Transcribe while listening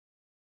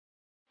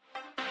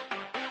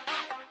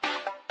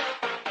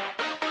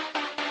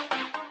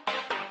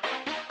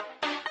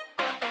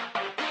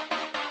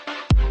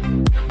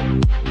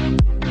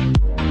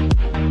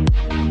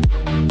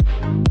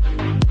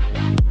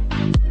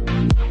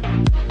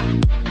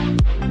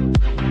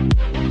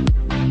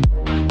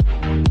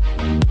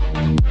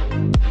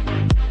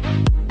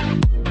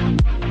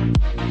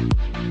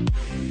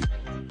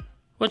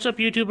What's up,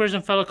 YouTubers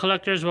and fellow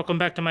collectors? Welcome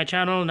back to my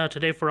channel. Now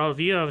today for all of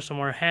you, I have some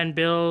more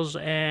handbills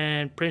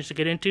and prints to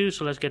get into,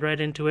 so let's get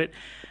right into it.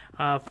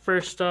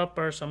 First up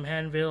are some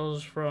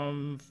handbills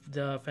from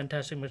the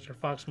Fantastic Mr.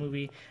 Fox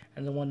movie,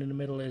 and the one in the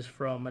middle is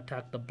from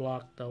Attack the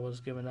Block that was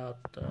given out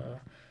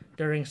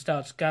during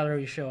Stout's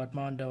gallery show at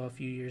Mondo a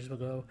few years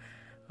ago.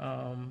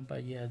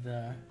 But yeah,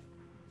 the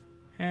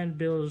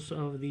handbills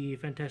of the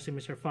Fantastic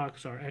Mr.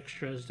 Fox are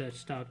extras that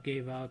Stout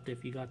gave out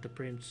if you got the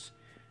prints,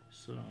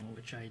 so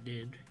which I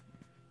did.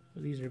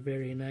 These are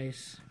very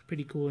nice,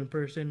 pretty cool in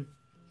person.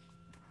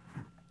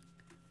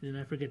 And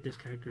I forget this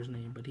character's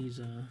name, but he's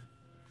an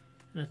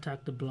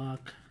Attack the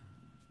Block.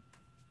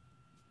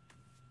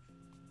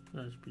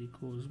 That's pretty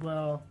cool as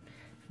well.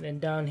 And then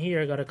down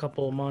here I got a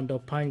couple of Mondo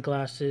pine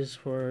glasses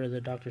for the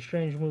Doctor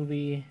Strange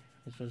movie.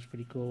 This was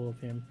pretty cool of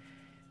him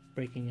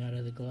breaking out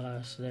of the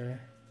glass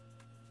there.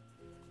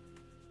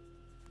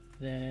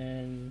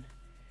 Then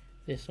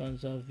this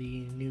one's of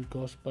the new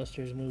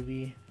Ghostbusters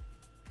movie.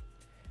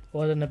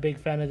 Wasn't a big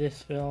fan of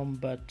this film,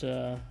 but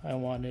I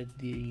wanted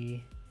the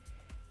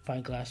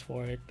pine glass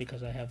for it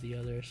because I have the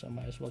other, so I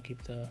might as well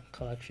keep the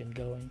collection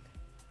going.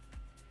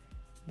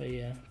 But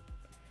yeah,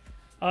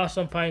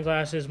 awesome pine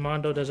glasses.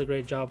 Mondo does a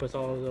great job with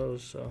all of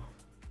those, so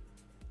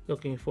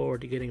looking forward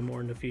to getting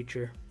more in the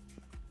future.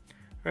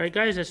 Alright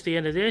guys, that's the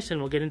end of this,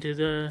 and we'll get into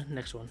the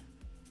next one.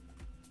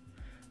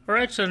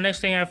 Alright, so the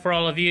next thing I have for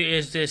all of you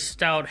is this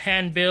Stout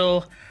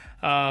handbill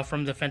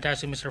from the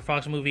Fantastic Mr.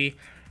 Fox movie.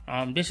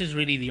 This is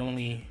really the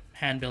only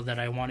handbill that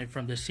I wanted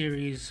from the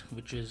series,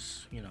 which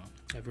is, you know,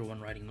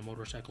 everyone riding the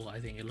motorcycle. I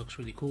think it looks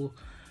really cool.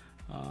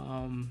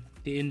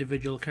 The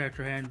individual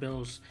character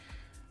handbills,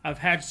 I've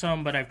had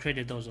some, but I've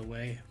traded those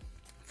away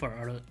for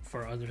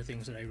other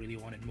things that I really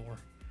wanted more.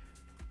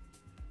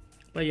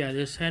 But yeah,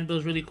 this handbill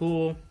is really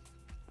cool.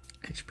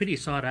 It's pretty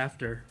sought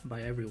after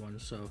by everyone,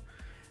 so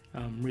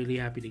I'm really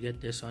happy to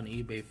get this on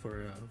eBay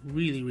for a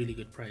really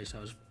good price. I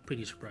was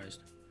pretty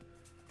surprised.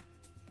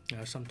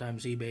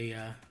 Sometimes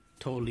eBay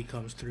totally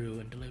comes through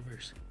and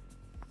delivers.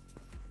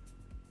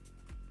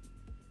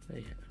 But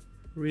yeah,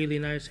 really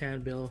nice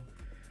handbill.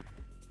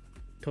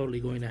 Totally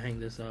going to hang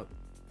this up.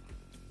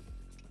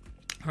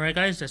 Alright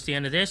guys, that's the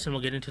end of this, and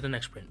we'll get into the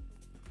next print.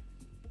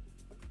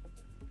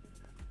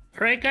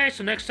 Alright guys,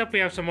 so next up we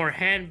have some more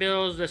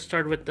handbills. Let's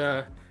start with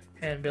the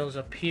handbills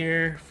up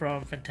here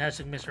from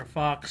Fantastic Mr.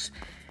 Fox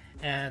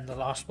and the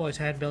Lost Boys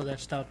handbill that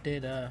Stout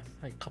did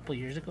like a couple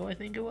years ago, I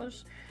think it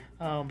was.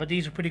 But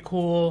these are pretty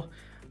cool.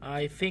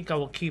 I think I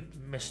will keep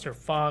Mr.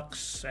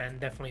 Fox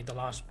and definitely the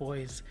Lost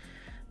Boys.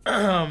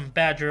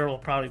 Badger will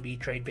probably be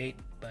trade bait,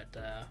 but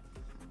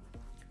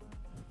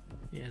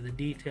yeah, the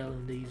detail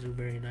in these are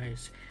very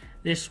nice.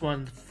 This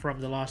one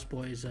from the Lost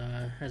Boys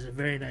has a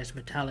very nice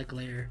metallic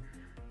layer,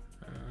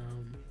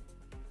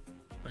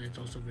 but it's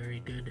also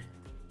very good.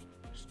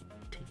 Just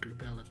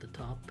Tinkerbell at the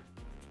top.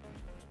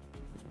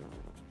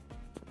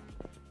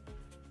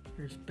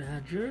 There's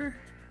Badger.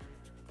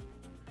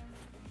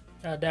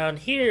 Down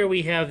here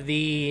we have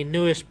the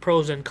newest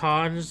pros and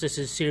cons. This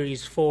is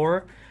series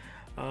 4.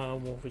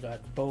 We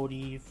got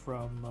Bodhi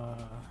from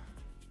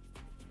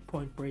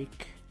Point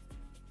Break,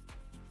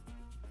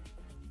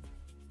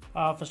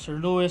 Officer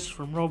Lewis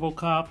from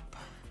RoboCop,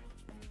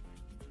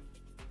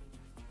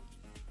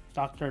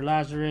 Dr.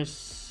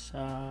 Lazarus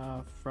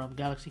from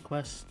Galaxy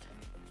Quest,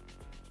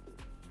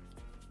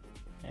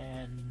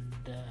 and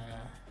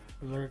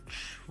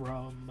Lurch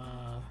from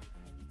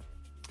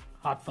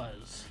Hot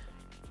Fuzz.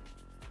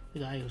 The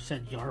guy who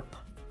said YARP.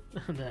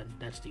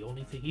 That's the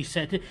only thing he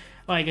said.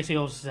 Well, I guess he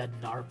also said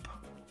NARP.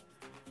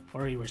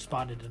 Or he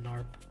responded to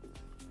NARP.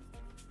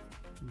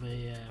 But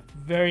yeah,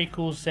 very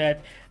cool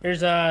set.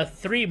 There's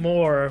 3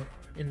 more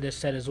in this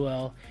set as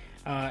well.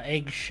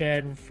 Egg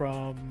Shen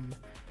from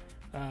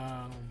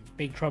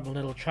Big Trouble in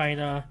Little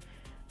China.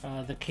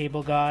 The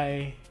Cable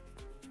Guy,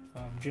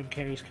 Jim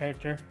Carrey's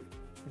character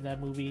in that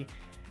movie.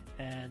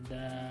 And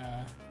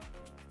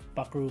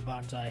Buckaroo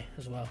Banzai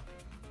as well.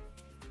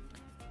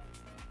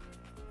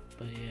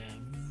 But yeah,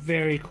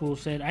 very cool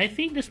set. I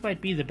think this might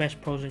be the best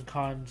pros and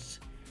cons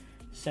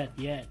set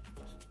yet.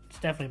 It's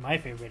definitely my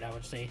favorite, I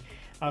would say.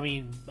 I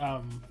mean,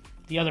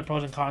 the other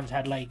pros and cons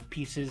had like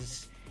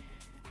pieces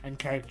and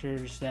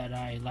characters that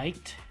I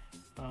liked,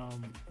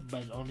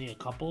 but only a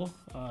couple.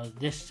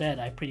 This set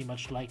I pretty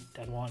much liked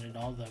and wanted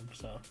all of them,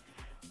 so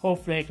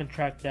hopefully I can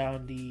track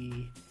down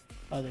the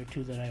other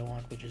 2 that I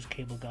want, which is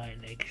Cable Guy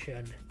and Egg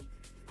Shen.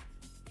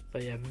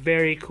 But yeah,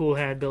 very cool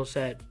handbill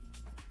set.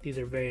 These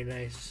are very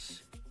nice.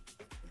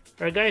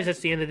 Alright guys, that's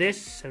the end of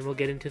this, and we'll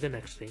get into the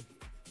next thing.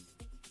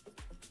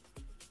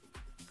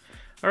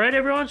 Alright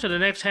everyone, so the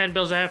next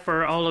handbills I have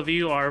for all of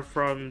you are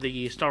from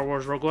the Star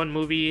Wars Rogue One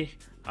movie.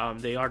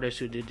 The artist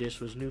who did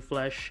this was New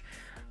Flesh.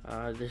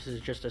 This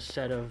is just a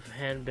set of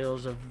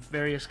handbills of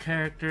various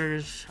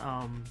characters.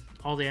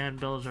 All the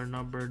handbills are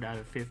numbered out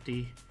of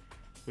 50,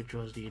 which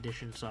was the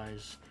edition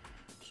size.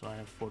 So I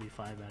have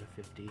 45 out of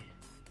 50.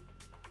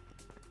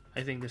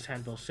 I think this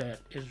handbill set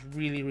is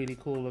really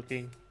cool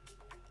looking.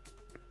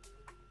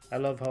 I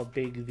love how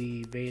big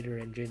the Vader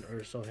and Jyn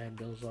Erso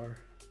handbills are.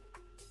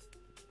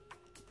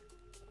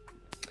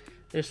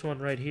 This one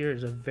right here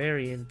is a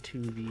variant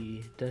to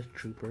the Death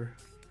Trooper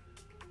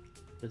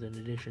with an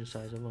edition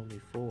size of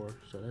only 4,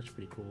 so that's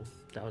pretty cool.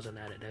 That was an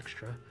added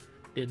extra.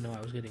 Didn't know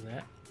I was getting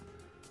that.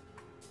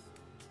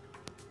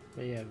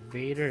 But yeah,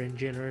 Vader and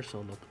Jyn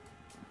Erso look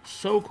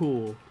so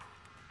cool.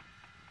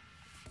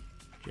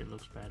 Jyn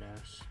looks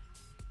badass.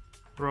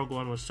 Rogue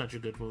One was such a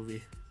good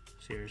movie.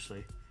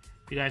 Seriously.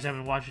 If you guys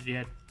haven't watched it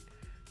yet,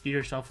 do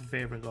yourself a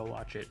favor and go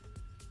watch it.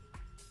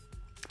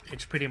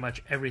 It's pretty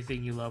much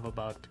everything you love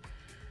about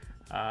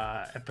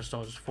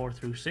episodes 4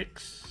 through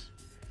 6.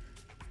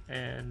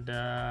 And,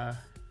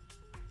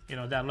 you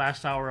know, that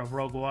last hour of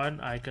Rogue One,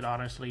 I could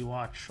honestly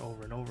watch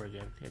over and over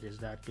again. It is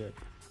that good.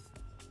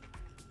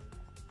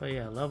 But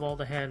yeah, love all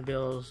the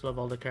handbills, love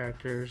all the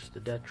characters,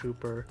 the Death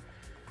Trooper,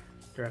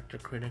 Director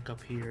Krennic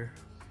up here.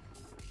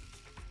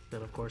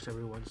 Then, of course,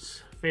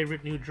 everyone's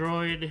favorite new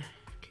droid,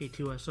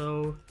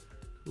 K2SO,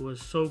 who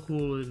was so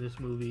cool in this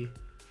movie.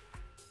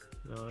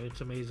 You know,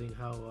 it's amazing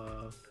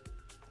how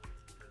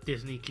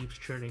Disney keeps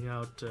churning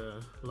out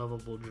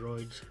lovable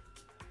droids.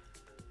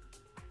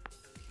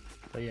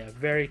 But yeah,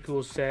 very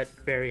cool set.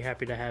 Very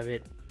happy to have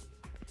it.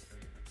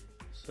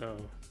 So,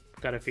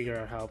 gotta figure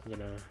out how I'm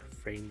gonna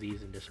frame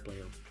these and display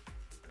them.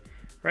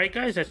 Right,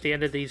 guys, that's the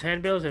end of these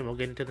handbills, and we'll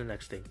get into the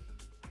next thing.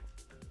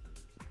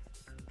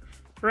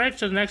 Right,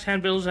 so the next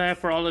handbills I have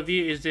for all of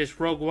you is this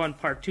Rogue One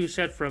Part 2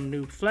 set from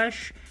Nude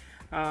Flesh.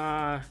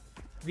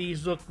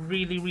 These look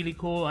really, really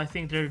cool. I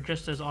think they're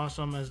just as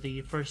awesome as the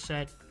first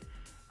set.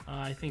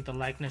 I think the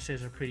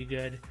likenesses are pretty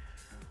good.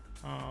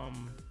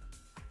 And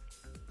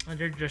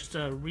they're just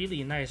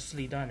really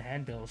nicely done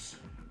handbills.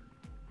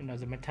 You know,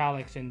 the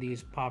metallics in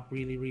these pop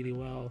really, really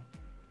well.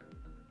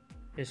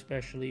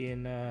 Especially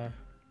in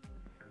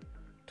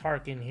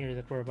Tarkin here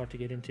that we're about to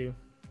get into.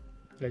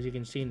 As you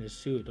can see in the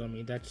suit, I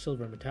mean, that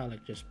silver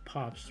metallic just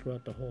pops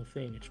throughout the whole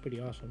thing. It's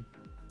pretty awesome.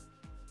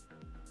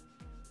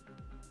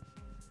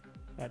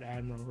 Got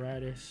Admiral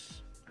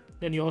Raddus.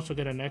 Then you also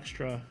get an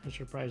extra, a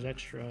surprise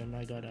extra, and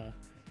I got a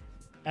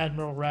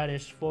Admiral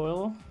Raddus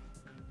foil.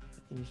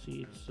 You can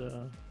see it's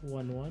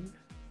 1/1.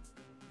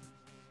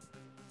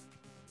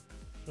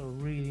 So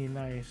really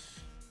nice.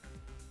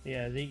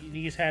 Yeah,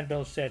 these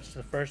handbill sets,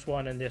 the first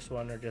one and this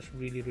one, are just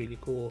really, really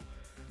cool.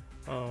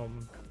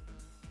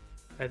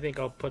 I think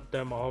I'll put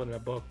them all in a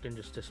book and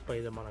just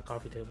display them on a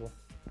coffee table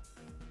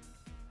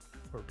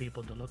for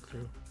people to look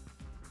through.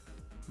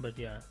 But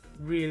yeah,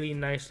 really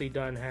nicely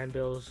done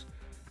handbills.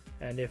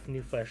 And if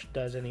New Flesh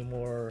does any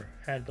more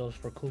handbills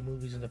for cool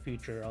movies in the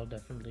future, I'll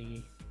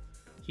definitely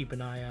keep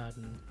an eye out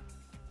and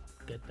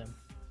get them.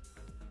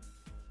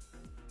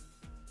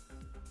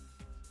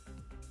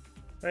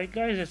 Alright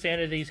guys, that's the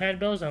end of these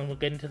handbills, and we'll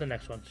get into the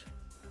next ones.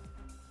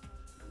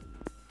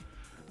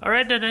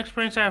 Alright, the next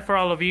prints I have for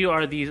all of you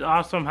are these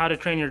awesome How to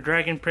Train Your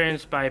Dragon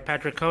prints by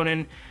Patrick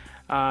Conan.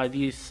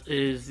 This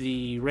is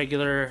the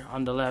regular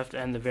on the left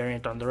and the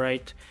variant on the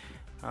right.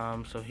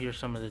 So here's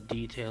some of the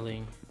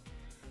detailing.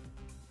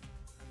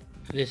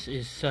 This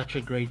is such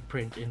a great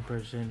print in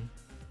person.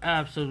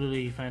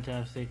 Absolutely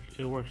fantastic.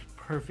 It works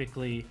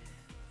perfectly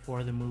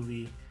for the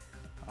movie.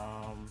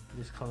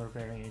 This color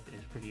variant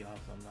is pretty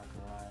awesome, not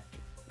gonna lie.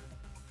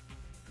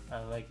 I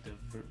like the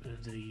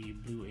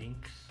blue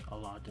inks a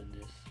lot in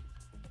this.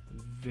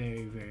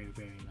 Very, very,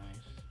 very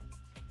nice.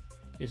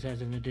 This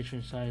has an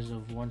edition size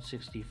of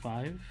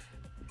 165.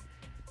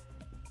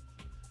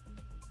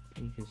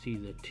 You can see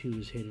the 2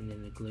 is hidden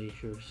in the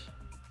glaciers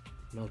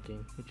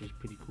melting, which is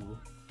pretty cool.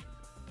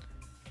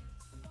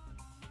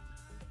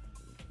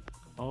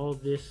 All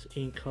this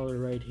ink color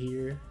right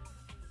here,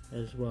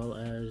 as well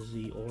as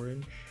the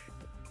orange,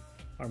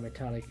 are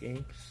metallic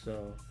inks,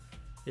 so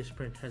this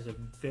print has a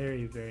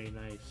very, very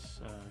nice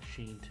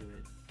sheen to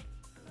it.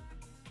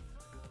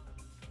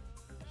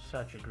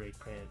 Such a great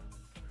print,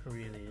 it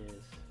really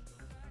is.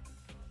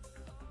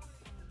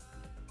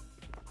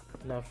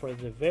 Now for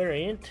the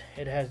variant,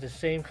 it has the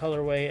same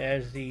colorway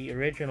as the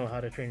original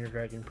How to Train Your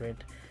Dragon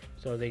print,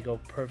 so they go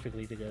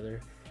perfectly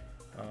together.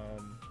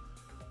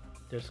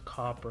 This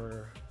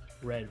copper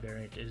red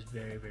variant is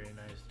very, very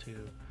nice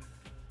too.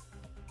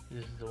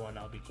 This is the one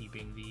I'll be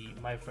keeping.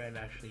 My friend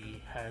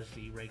actually has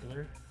the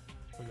regular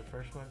for the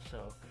first one,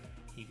 so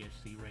he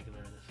gets the regular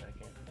in the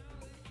second.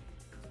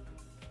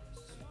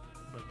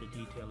 But the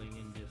detailing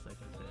in this, like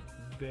I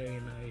said, very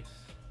nice.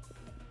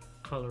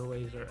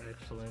 Colorways are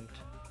excellent.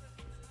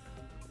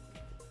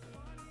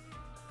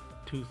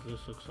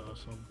 Toothless looks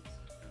awesome.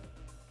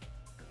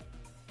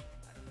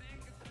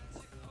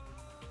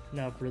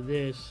 Now for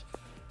this,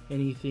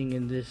 anything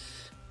in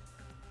this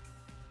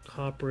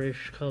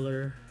copperish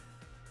color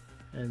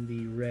and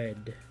the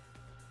red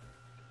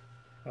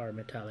are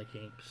metallic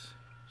inks.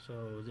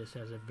 So this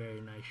has a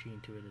very nice sheen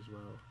to it as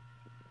well.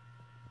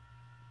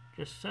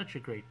 Just such a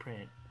great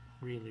print.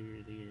 Really,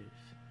 really is.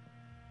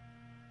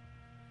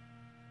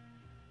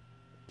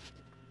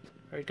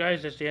 Alright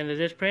guys, that's the end of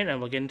this print, and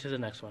we'll get into the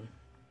next one.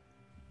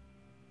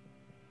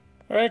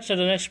 Alright, so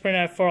the next print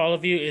I have for all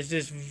of you is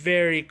this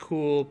very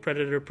cool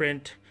Predator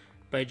print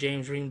by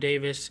James Rheem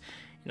Davis.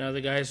 You know,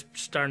 the guy's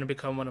starting to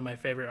become one of my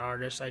favorite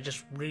artists. I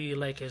just really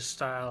like his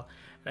style,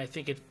 and I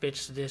think it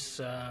fits this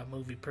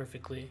movie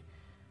perfectly.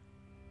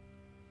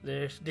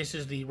 This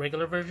is the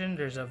regular version.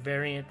 There's a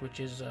variant which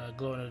is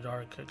glow in the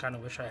dark. I kind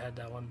of wish I had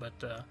that one,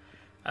 but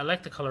I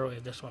like the colorway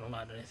of this one a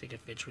lot, and I think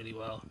it fits really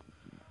well.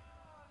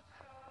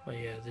 But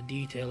yeah, the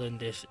detail in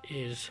this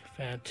is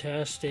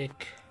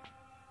fantastic.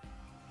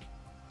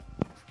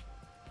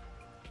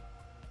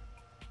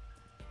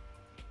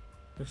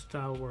 The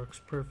style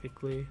works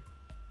perfectly.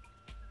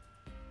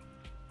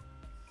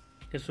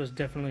 This was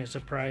definitely a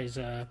surprise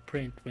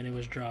print when it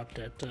was dropped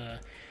at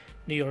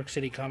New York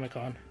City Comic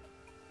Con.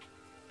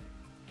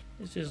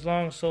 This is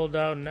long sold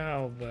out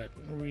now, but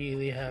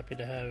really happy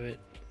to have it.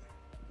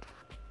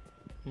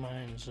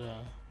 Mine's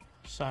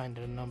signed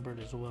and numbered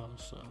as well,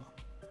 so.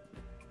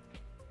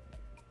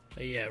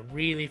 But yeah,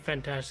 really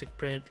fantastic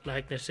print.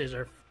 Likenesses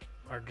are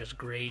just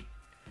great.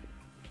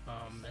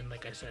 And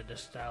like I said, the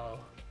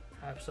style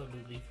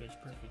absolutely fits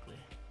perfectly.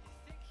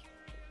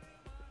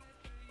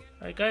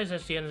 Alright guys,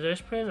 that's the end of this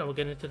print, and we'll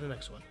get into the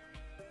next one.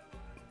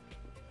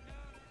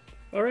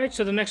 Alright,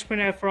 so the next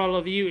print I have for all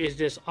of you is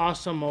this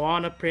awesome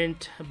Moana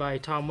print by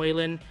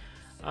Whalen.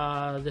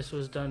 This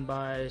was done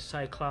by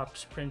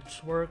Cyclops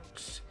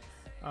Printworks.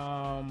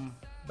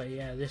 But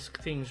yeah, this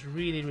thing's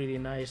really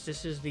nice.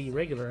 This is the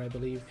regular, I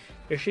believe.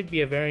 There should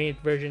be a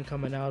variant version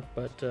coming out,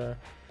 but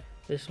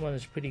this one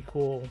is pretty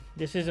cool.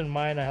 This isn't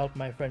mine, I helped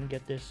my friend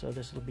get this, so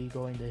this will be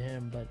going to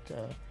him,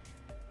 but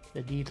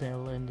the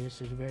detail in this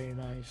is very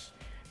nice.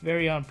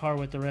 Very on par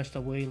with the rest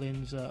of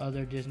Whalen's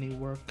other Disney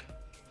work.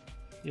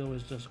 He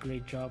always does a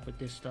great job with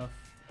this stuff.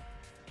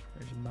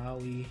 There's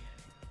Maui.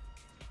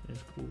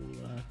 There's cool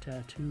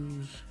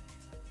tattoos.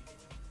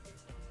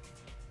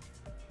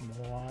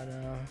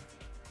 Moana.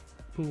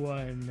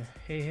 Pua and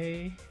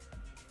Hey.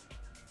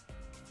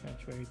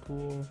 That's very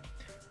cool.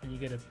 And you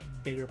get a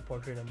bigger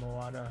portrait of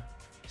Moana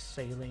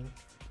sailing.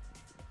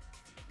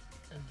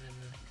 And then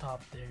at the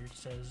top there it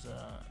says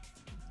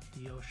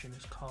the ocean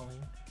is calling.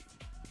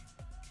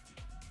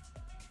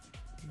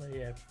 But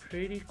yeah,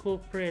 pretty cool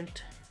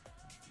print.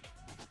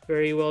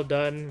 Very well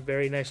done,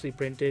 very nicely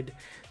printed.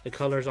 The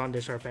colors on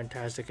this are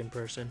fantastic in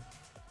person.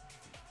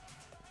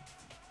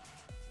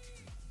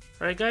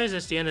 Alright guys,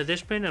 that's the end of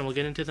this print, and we'll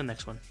get into the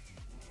next one.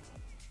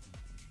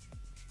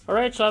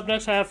 Alright, so up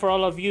next I have for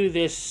all of you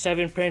this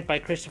 7 print by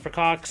Christopher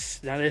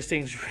Cox. Now this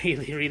thing's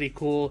really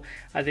cool.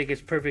 I think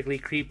it's perfectly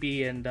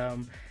creepy and a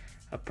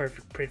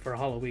perfect print for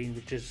Halloween,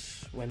 which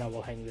is when I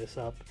will hang this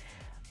up.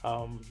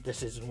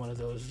 This is one of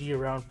those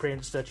year-round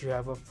prints that you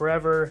have up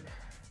forever,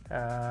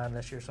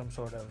 unless you're some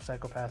sort of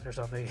psychopath or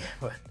something.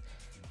 But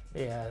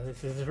yeah,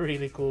 this is a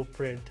really cool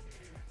print.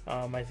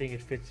 I think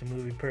it fits the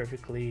movie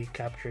perfectly,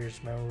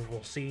 captures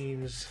memorable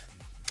scenes.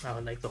 I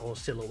like the whole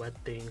silhouette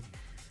thing,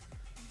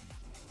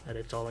 that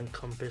it's all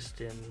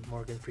encompassed in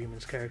Morgan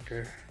Freeman's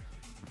character.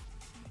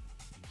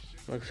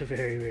 Looks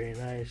very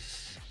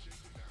nice.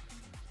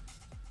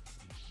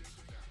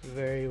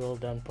 Very well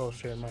done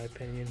poster in my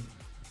opinion.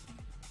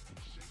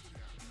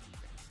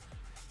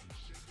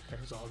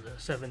 There's all the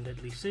 7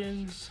 deadly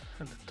sins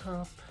at the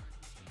top.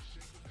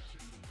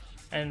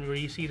 And where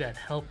you see that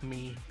help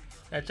me,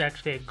 that's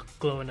actually a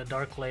glow in the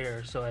dark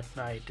layer, so at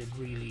night it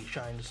really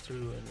shines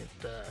through and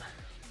it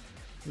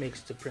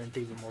makes the print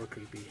even more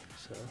creepy.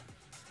 So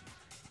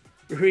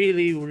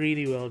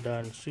really well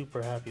done.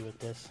 Super happy with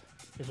this.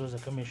 This was a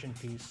commission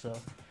piece, so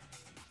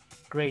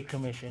great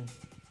commission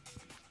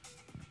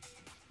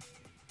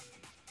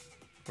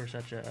for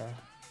such a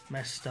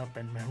messed up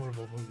and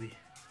memorable movie.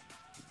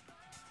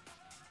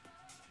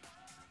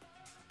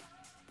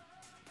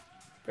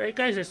 Alright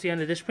guys, that's the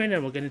end of this print,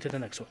 and we'll get into the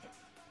next one.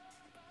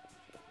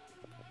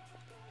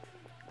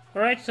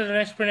 Alright, so the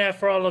next print I have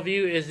for all of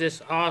you is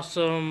this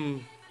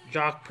awesome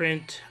Jock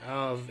print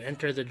of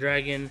Enter the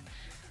Dragon.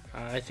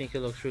 I think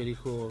it looks really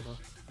cool.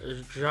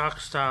 The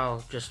Jock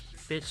style just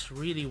fits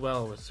really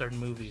well with certain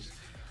movies.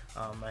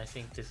 I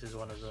think this is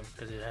one of them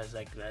because it has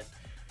like that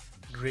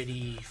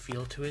gritty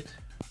feel to it.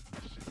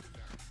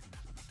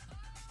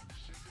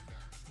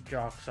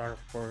 Jock's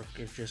artwork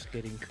is just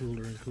getting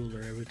cooler and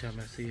cooler every time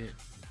I see it.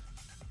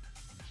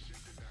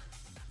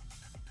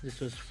 This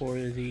was for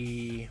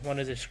one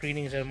of the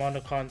screenings at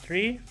Mondocon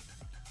 3.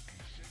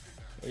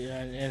 Yeah,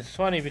 and it's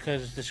funny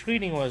because the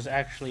screening was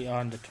actually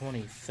on the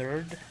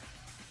 23rd,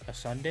 a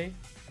Sunday,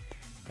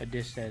 but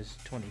this says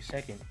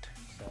 22nd.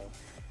 So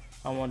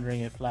I'm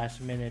wondering if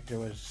last minute there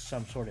was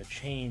some sort of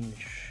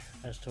change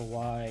as to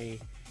why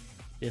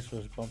this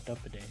was bumped up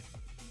a day.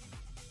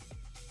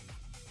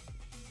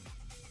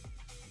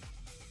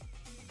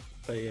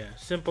 But yeah,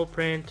 simple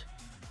print,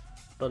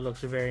 but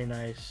looks very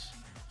nice.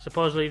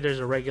 Supposedly there's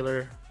a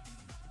regular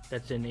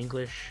that's in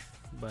English,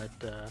 but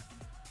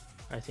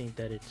I think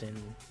that it's in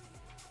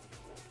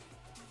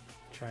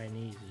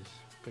Chinese is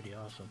pretty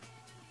awesome.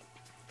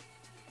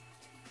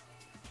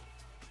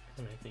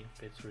 And I think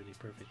fits really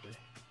perfectly.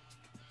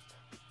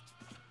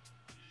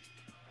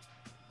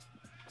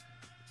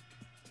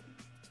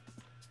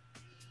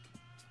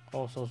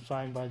 Also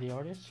signed by the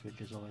artist,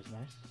 which is always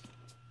nice.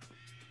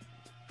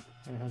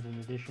 and it has an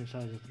edition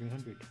size of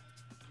 300.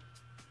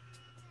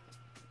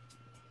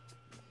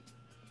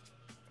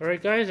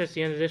 Alright guys, that's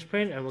the end of this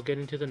print, and we'll get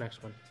into the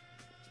next one.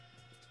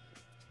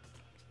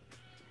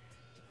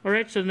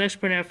 Alright, so the next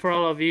print I have for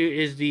all of you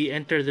is the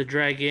Enter the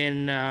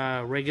Dragon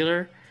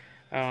regular.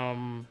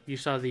 You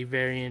saw the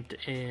variant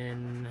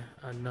in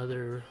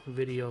another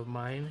video of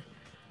mine,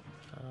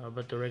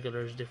 but the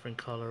regular is different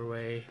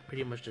colorway,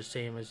 pretty much the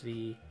same as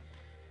the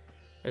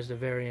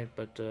variant,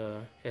 but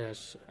it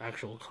has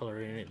actual color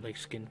in it, like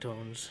skin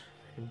tones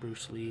and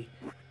Bruce Lee.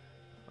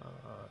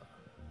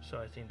 So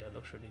I think that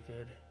looks really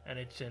good, and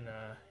it's in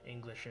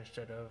English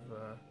instead of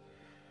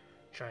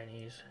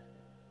Chinese.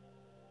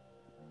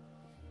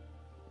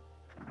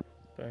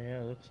 But yeah,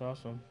 it looks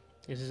awesome.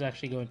 This is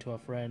actually going to a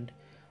friend.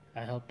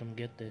 I helped him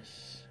get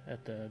this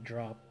at the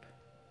drop.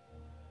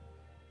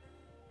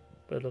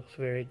 But it looks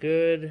very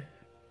good.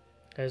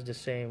 Has the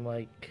same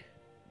like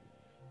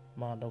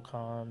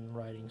Mondocon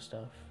writing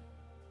stuff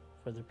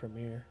for the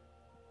premiere.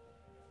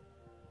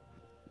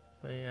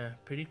 But yeah,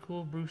 pretty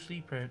cool Bruce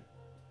Lee print.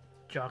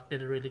 Jock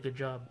did a really good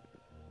job.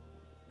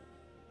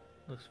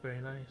 Looks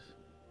very nice.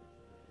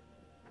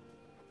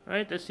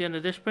 Alright, that's the end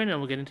of this print, and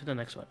we'll get into the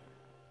next one.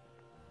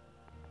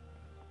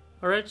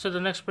 Alright, so the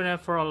next print I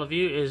have for all of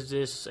you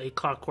is a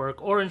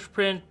Clockwork orange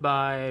print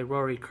by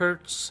Rory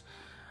Kurtz.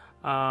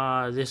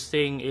 This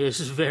thing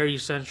is very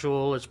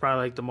sensual. It's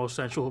probably like the most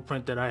sensual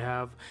print that I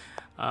have.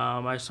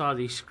 I saw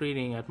the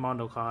screening at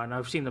Mondocon.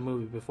 I've seen the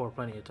movie before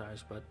plenty of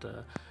times,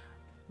 but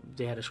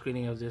they had a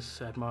screening of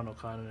this at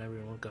Mondocon and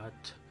everyone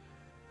got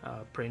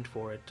print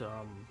for it.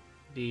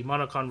 The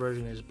Mondocon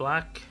version is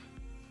black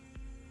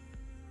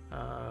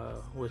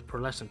with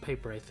pearlescent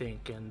paper, I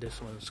think, and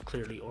this one's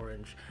clearly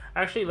orange.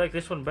 I actually like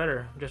this one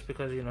better just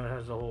because, you know, it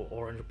has the whole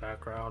orange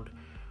background,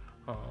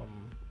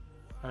 and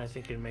I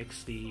think it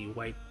makes the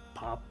white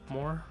pop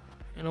more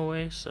in a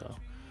way, so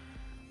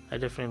I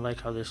definitely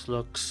like how this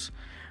looks.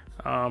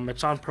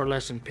 It's on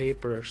pearlescent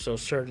paper, so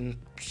certain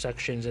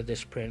sections of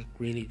this print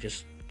really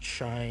just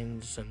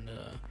shines and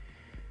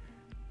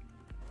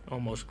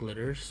almost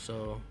glitters,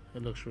 so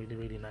it looks really,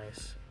 really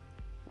nice.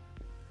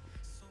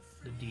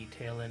 The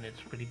detail in it's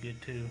pretty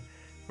good too.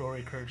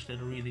 Rory Kurtz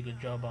did a really good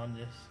job on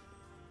this.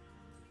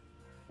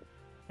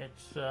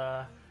 It's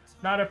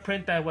not a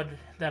print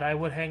that I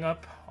would hang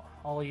up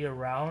all year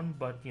round,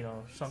 but you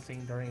know,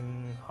 something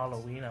during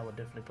Halloween I would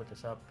definitely put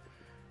this up.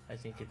 I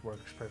think it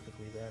works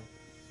perfectly then.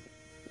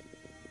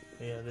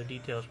 Yeah, the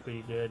detail's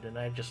pretty good, and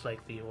I just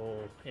like the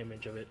whole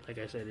image of it. Like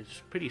I said,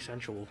 it's pretty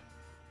sensual,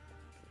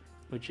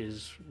 which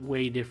is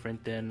way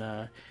different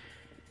than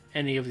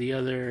any of the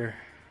other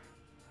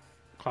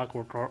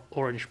Clockwork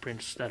orange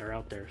prints that are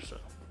out there. So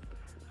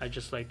I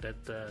just like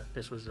that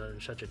this was done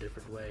in such a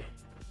different way.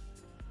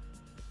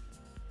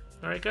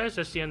 Alright guys,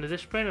 that's the end of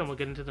this print, and we'll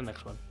get into the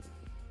next one.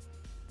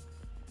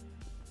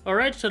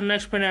 Alright, so the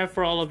next print I have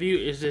for all of you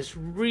is this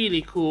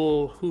really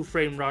cool Who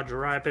Framed Roger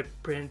Rabbit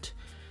print.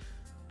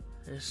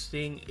 This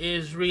thing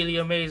is really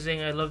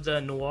amazing. I love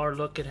the noir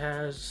look it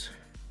has.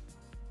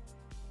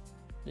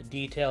 The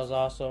detail's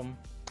awesome.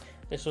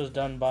 This was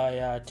done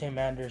by Tim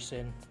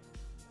Anderson,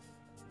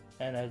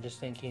 and I just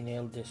think he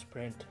nailed this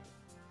print.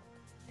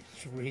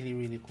 It's really,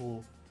 really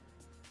cool.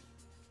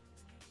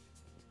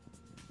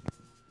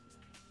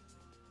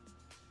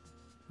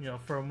 You know,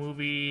 for a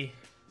movie,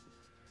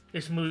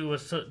 this movie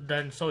was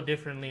done so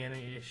differently, and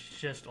it's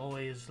just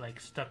always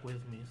like stuck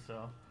with me,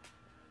 so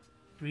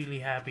really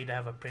happy to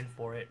have a print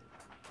for it.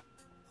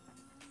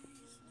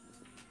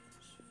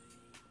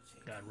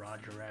 Got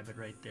Roger Rabbit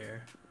right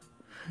there.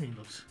 He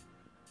looks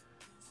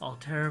all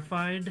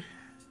terrified.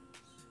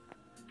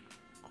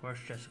 Of course,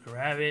 Jessica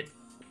Rabbit.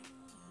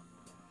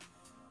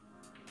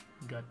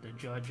 Got the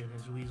judge and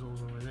his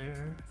weasels over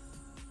there.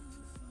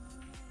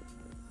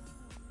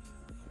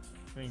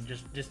 I mean,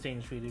 just this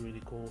thing's really,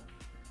 really cool.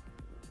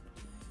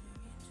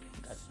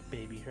 Got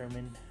Baby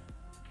Herman.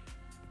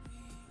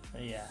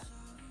 Yeah,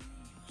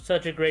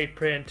 such a great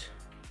print.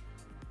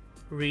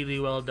 Really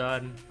well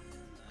done.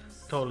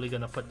 Totally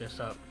gonna put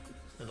this up.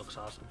 It looks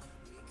awesome.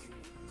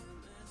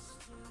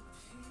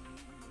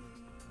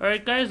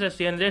 Alright guys, that's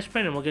the end of this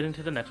print, and we'll get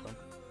into the next one.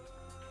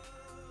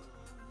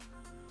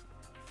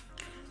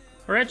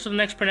 Alright, so the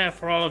next print I have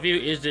for all of you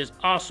is this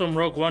awesome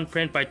Rogue One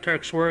print by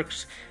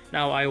Turksworks.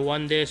 Now, I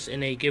won this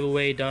in a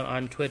giveaway done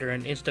on Twitter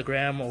and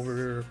Instagram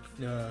over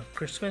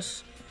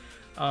Christmas.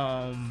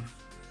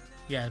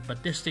 Yeah,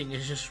 but this thing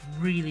is just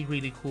really,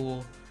 really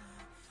cool.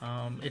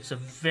 It's a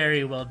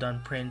very well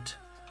done print.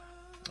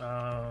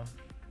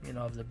 You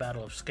know, of the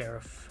Battle of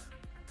Scarif,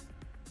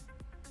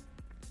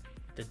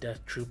 the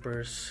Death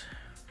Troopers.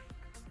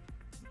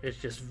 It's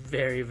just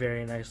very,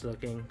 very nice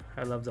looking.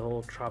 I love the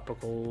whole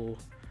tropical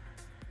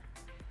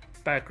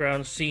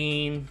background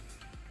scene,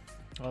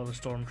 all the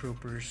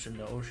stormtroopers in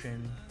the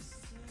ocean.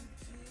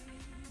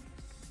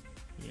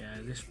 Yeah,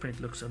 this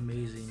print looks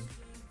amazing.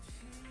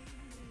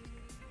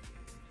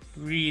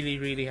 Really,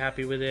 really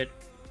happy with it.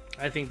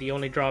 I think the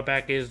only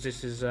drawback is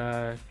this is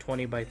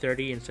 20 by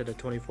 30 instead of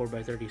 24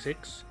 by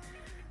 36.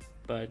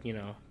 But, you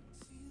know,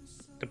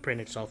 the print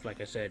itself,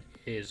 like I said,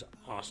 is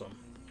awesome.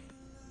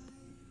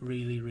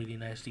 Really, really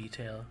nice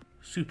detail.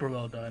 Super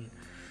well done.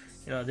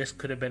 You know, this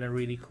could have been a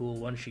really cool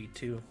one sheet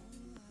too.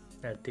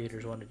 That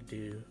theaters wanted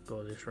to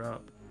go this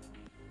route.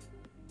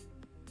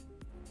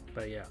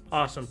 But yeah,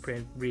 awesome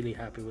print. Really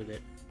happy with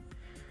it.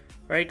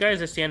 Alright guys,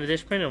 that's the end of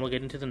this print, and we'll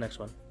get into the next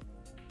one.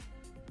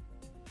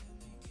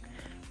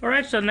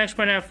 Alright, so the next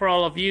print I have for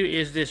all of you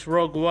is this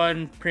Rogue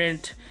One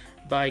print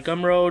by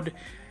Gumroad.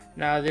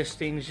 Now this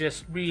thing's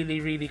just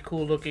really, really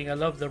cool looking. I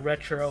love the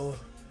retro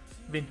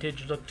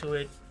vintage look to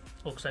it.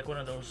 Looks like one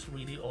of those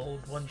really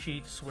old one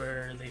sheets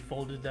where they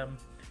folded them.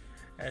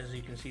 As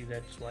you can see,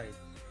 that's why it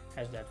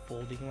has that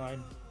folding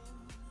line.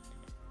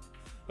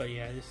 But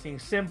yeah, this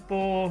thing's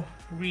simple,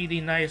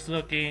 really nice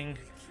looking.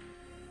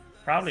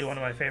 Probably one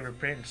of my favorite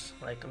prints.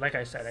 Like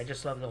I said, I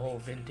just love the whole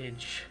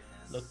vintage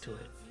look to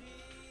it.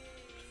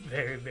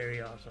 Very,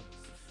 very awesome.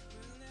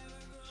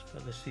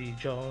 Felicity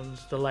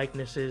Jones, the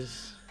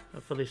likenesses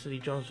of Felicity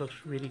Jones looks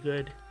really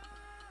good.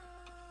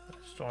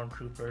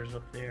 Stormtroopers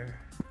up there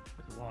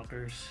with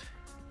walkers.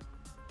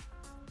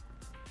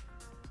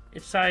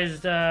 It's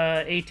sized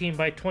 18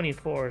 by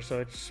 24, so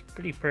it's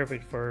pretty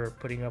perfect for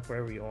putting up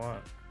wherever you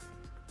want.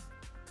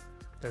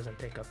 Doesn't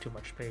take up too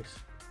much space.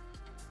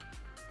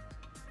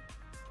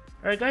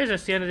 Alright guys,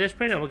 that's the end of this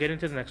print, and we'll get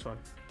into the next one.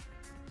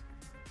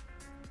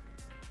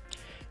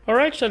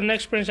 Alright, so the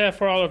next prints I have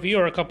for all of you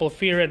are a couple of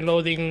Fear and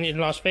Loathing in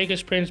Las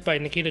Vegas prints by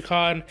Nikita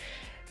Kaun.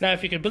 Now,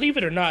 if you can believe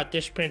it or not,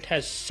 this print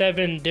has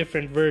 7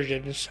 different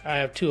versions. I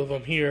have 2 of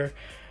them here,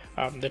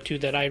 the 2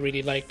 that I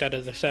really liked out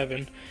of the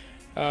 7.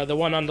 The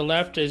one on the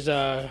left is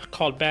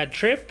called Bad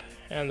Trip,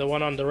 and the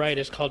one on the right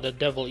is called the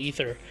Devil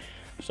Ether.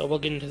 So we'll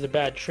get into the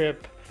Bad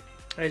Trip.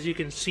 As you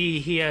can see,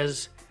 he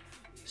has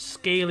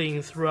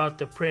scaling throughout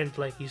the print,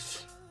 like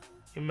he's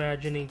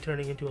imagining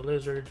turning into a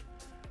lizard.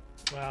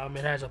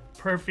 It has a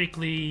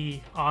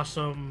perfectly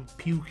awesome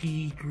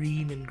pukey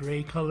green and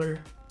gray color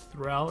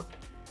throughout.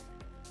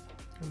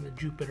 And the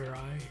Jupiter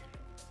eye.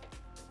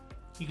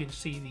 You can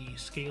see the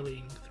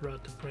scaling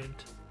throughout the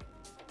print.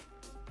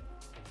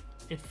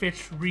 It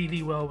fits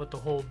really well with the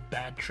whole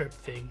Bad Trip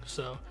thing,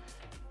 so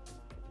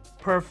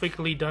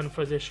perfectly done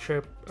for this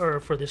trip, or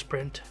for this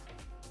print.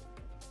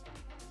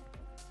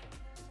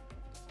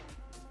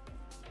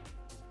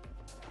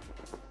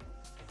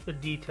 The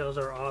details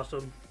are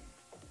awesome.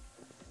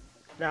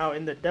 Now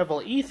in the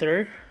Devil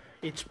Ether,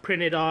 it's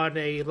printed on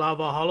a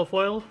lava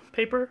holofoil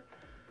paper.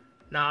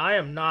 Now I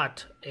am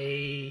not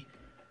a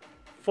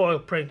foil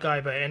print guy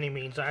by any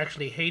means. I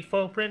actually hate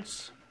foil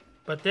prints.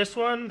 But this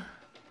one,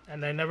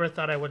 and I never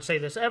thought I would say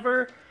this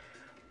ever,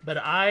 but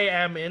I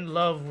am in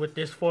love with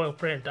this foil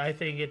print. I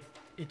think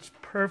it's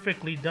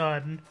perfectly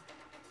done,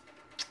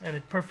 and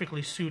it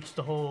perfectly suits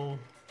the whole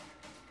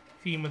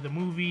theme of the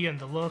movie and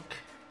the look.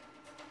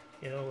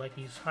 You know, like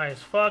he's high as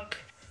fuck,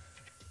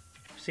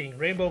 seeing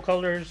rainbow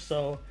colors,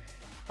 so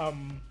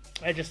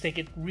I just think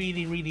it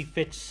really, really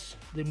fits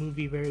the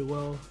movie very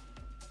well.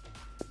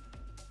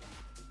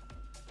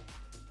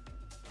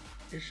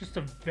 It's just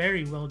a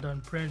very well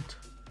done print.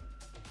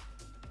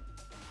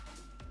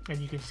 And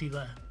you can see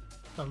the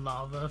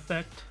lava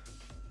effect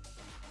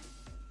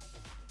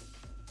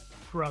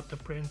throughout the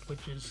print,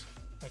 which is,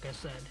 like I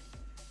said,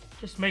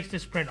 just makes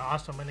this print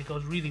awesome, and it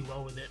goes really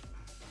well with it.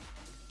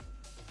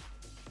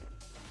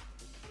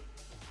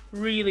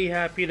 Really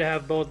happy to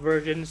have both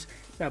versions.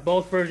 Now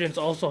both versions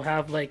also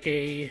have like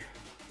a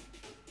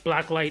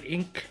blacklight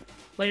ink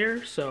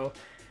layer, so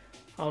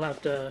I'll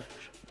have to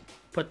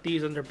put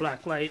these under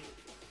blacklight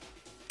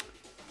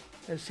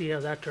and see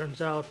how that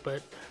turns out,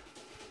 but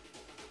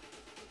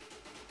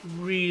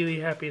really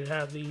happy to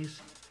have these.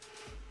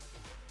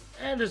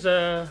 And as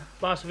a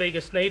Las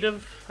Vegas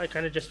native, I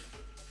kind of just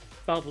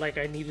felt like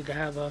I needed to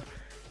have a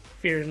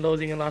Fear and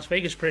Loathing in Las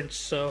Vegas prints,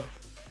 so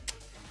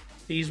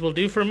these will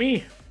do for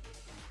me.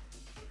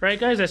 Alright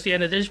guys, that's the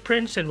end of this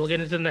print, and we'll get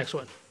into the next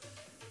one.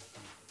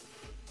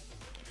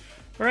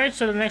 Alright,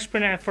 so the next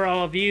print I have for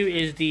all of you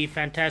is the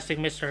Fantastic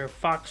Mr.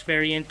 Fox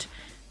variant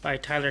by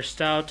Tyler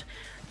Stout.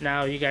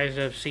 Now, you guys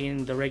have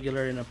seen the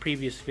regular in a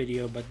previous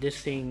video, but this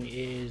thing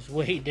is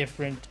way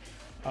different.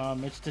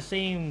 It's the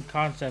same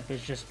concept,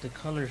 it's just the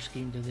color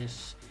scheme to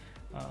this.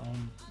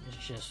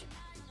 It's just,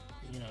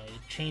 you know,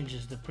 it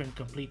changes the print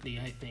completely,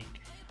 I think.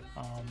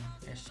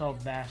 It's so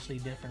vastly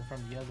different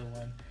from the other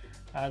one.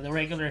 The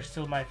regular is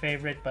still my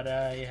favorite, but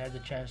I had the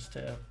chance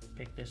to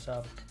pick this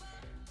up,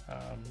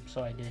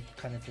 so I did,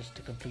 kind of just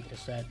to complete the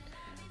set.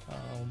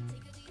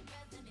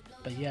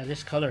 But yeah,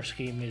 this color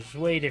scheme is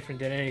way different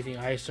than anything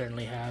I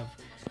certainly have,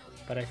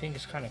 but I think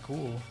it's kind of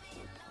cool.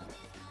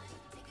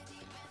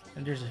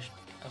 And there's a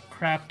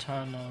crap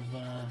ton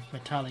of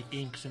metallic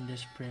inks in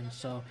this print,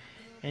 so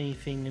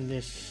anything in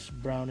this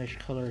brownish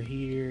color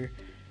here,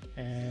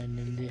 and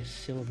in this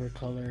silver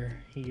color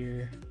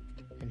here,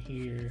 and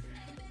here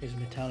is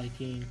metallic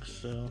ink,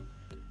 so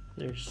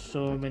there's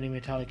so many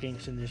metallic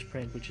inks in this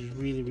print, which is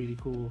really, really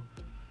cool.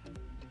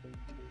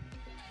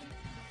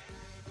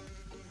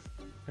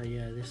 But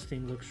yeah, this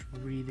thing looks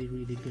really,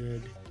 really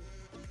good.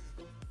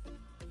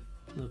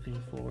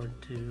 Looking forward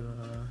to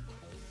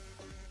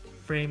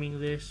framing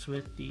this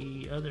with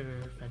the other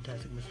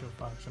Fantastic Mr.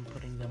 Fox and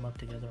putting them up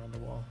together on the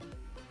wall.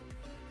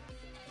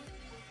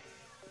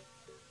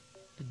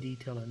 The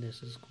detail in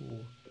this is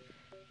cool.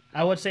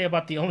 I would say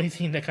about the only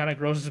thing that kind of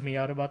grosses me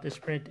out about this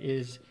print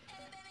is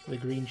the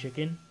green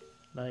chicken.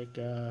 Like,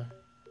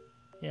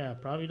 yeah,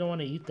 probably don't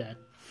want to eat that.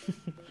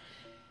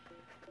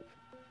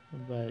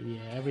 But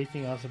yeah,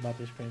 everything else about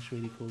this print is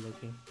really cool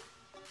looking.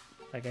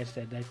 Like I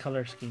said, that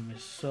color scheme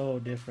is so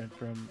different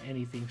from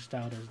anything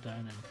Stout has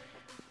done, and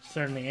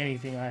certainly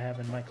anything I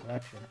have in my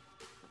collection.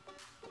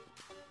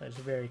 That's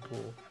very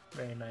cool.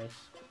 Very nice.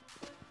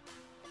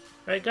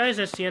 Alright guys,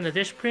 that's the end of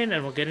this print,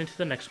 and we'll get into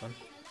the next one.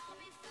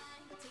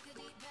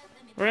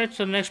 Alright,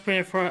 so the next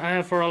print I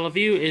have for all of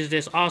you is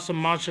this awesome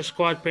Monster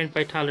Squad print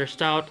by Tyler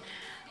Stout.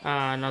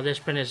 Now this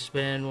print has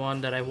been one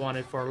that I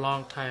wanted for a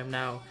long time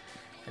now,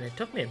 and it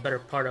took me a better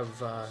part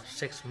of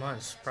 6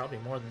 months, probably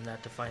more than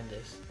that, to find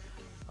this.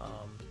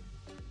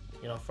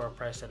 You know, for a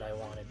price that I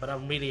wanted. But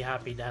I'm really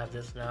happy to have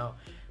this now.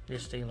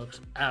 This thing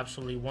looks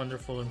absolutely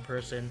wonderful in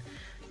person.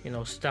 You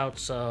know,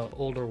 Stout's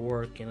older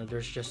work, you know,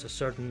 there's just a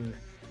certain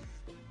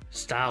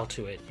style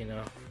to it, you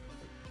know.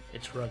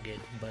 It's rugged,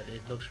 but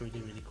it looks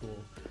really, really cool.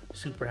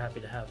 Super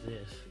happy to have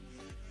this.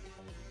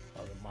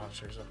 All the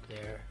monsters up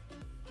there.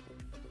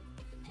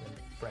 And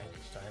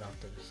Frankenstein off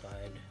to the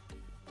side.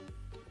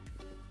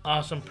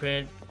 Awesome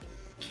print.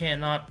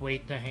 Cannot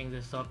wait to hang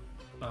this up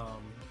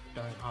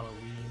during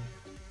Halloween.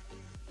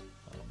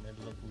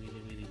 It looked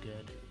really, really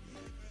good.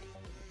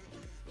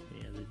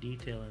 Yeah, the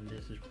detail in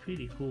this is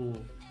pretty cool.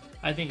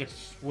 I think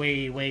it's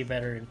way, way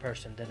better in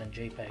person than in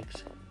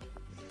JPEGs.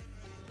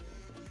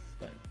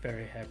 But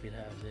very happy to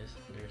have this.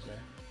 There's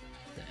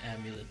the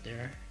amulet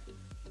there.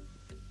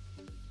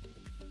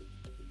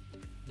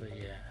 But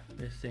yeah,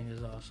 this thing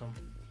is awesome.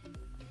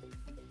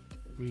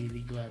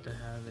 Really glad to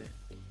have it.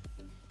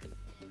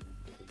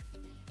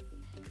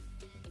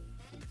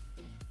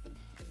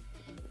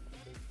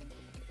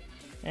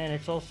 And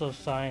it's also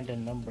signed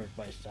and numbered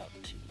by Stout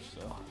too,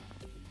 so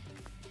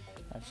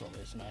that's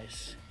always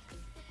nice.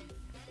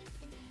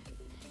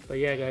 But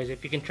yeah guys,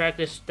 if you can track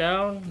this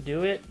down,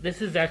 do it.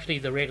 This is actually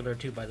the regular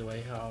too, by the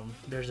way.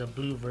 There's a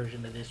blue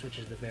version of this, which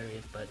is the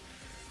variant, but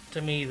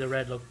to me the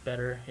red looked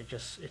better.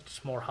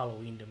 It's more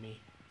Halloween to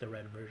me, the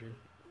red version.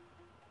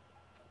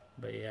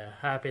 But yeah,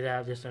 happy to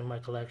have this in my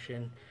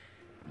collection.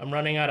 I'm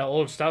running out of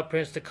old Stout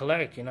prints to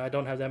collect. You know, I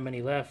don't have that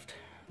many left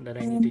that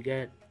I need to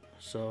get,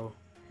 so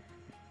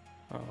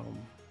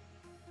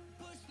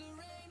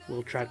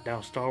we'll track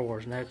down Star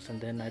Wars next,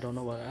 and then I don't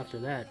know what after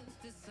that.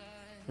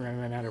 I'm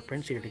running out of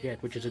prints here to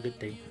get, which is a good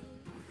thing.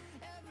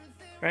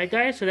 Alright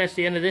guys, so that's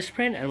the end of this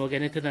print, and we'll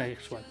get into the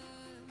next one.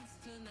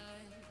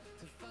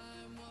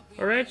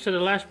 Alright, so the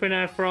last print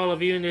I have for all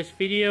of you in this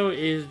video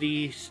is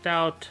the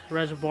Stout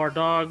Reservoir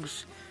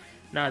Dogs.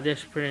 Now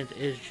this print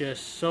is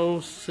just so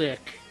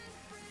sick.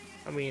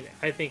 I mean,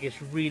 I think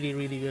it's really,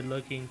 really good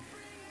looking.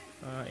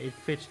 It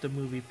fits the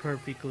movie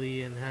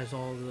perfectly and has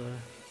all the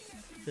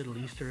little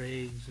Easter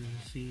eggs and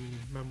scenes,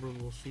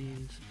 memorable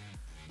scenes.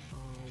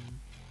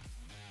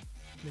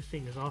 This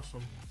thing is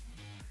awesome.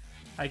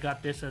 I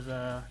got this as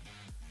a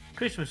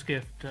Christmas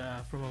gift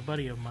from a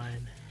buddy of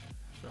mine,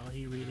 so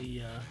he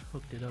really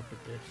hooked it up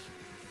with this.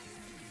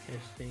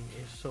 This thing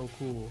is so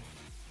cool.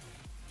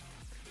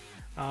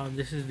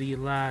 This is the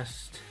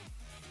last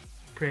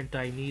print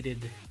I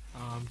needed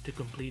to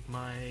complete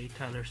my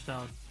Tyler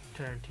Stout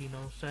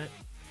Tarantino set.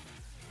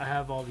 I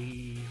have all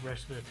the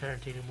rest of the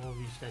Tarantino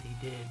movies that he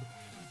did.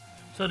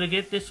 So to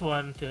get this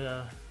one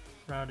to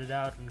round it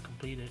out and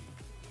complete it,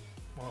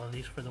 well, at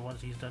least for the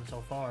ones he's done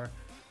so far,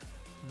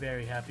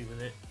 very happy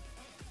with it.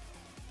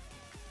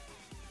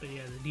 But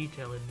yeah, the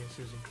detail in this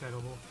is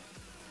incredible.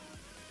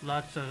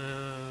 Lots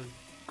of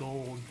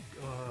gold,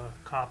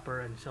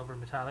 copper, and silver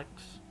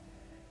metallics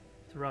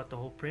throughout the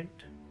whole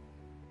print.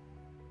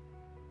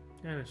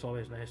 And it's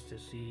always nice to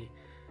see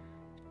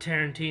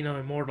Tarantino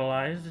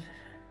immortalized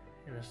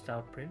in a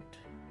Stout print.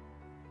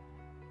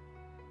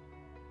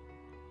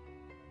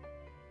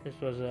 This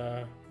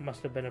was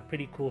must have been a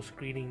pretty cool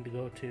screening to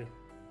go to,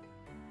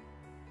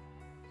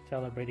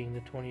 celebrating the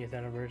 20th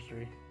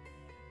anniversary.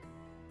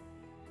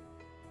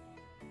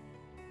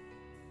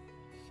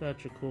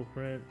 Such a cool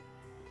print.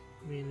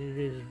 I mean, it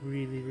is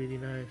really, really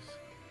nice.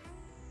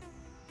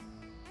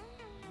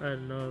 I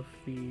don't know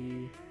if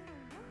the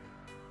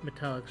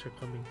metallics are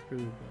coming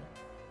through,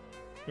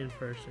 but in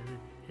person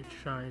it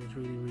shines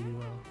really, really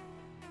well.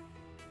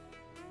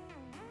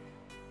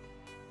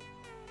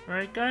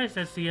 Alright guys,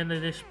 that's the end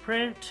of this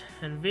print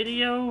and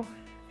video.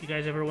 If you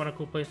guys ever want a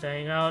cool place to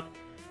hang out,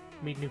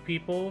 meet new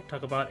people,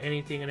 talk about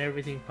anything and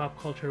everything pop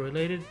culture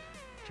related,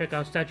 check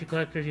out Statue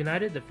Collectors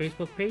United, the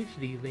Facebook page.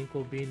 The link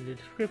will be in the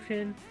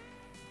description.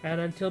 And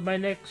until my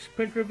next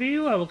print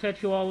review, I will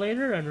catch you all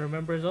later, and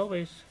remember, as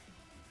always,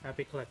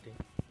 happy collecting.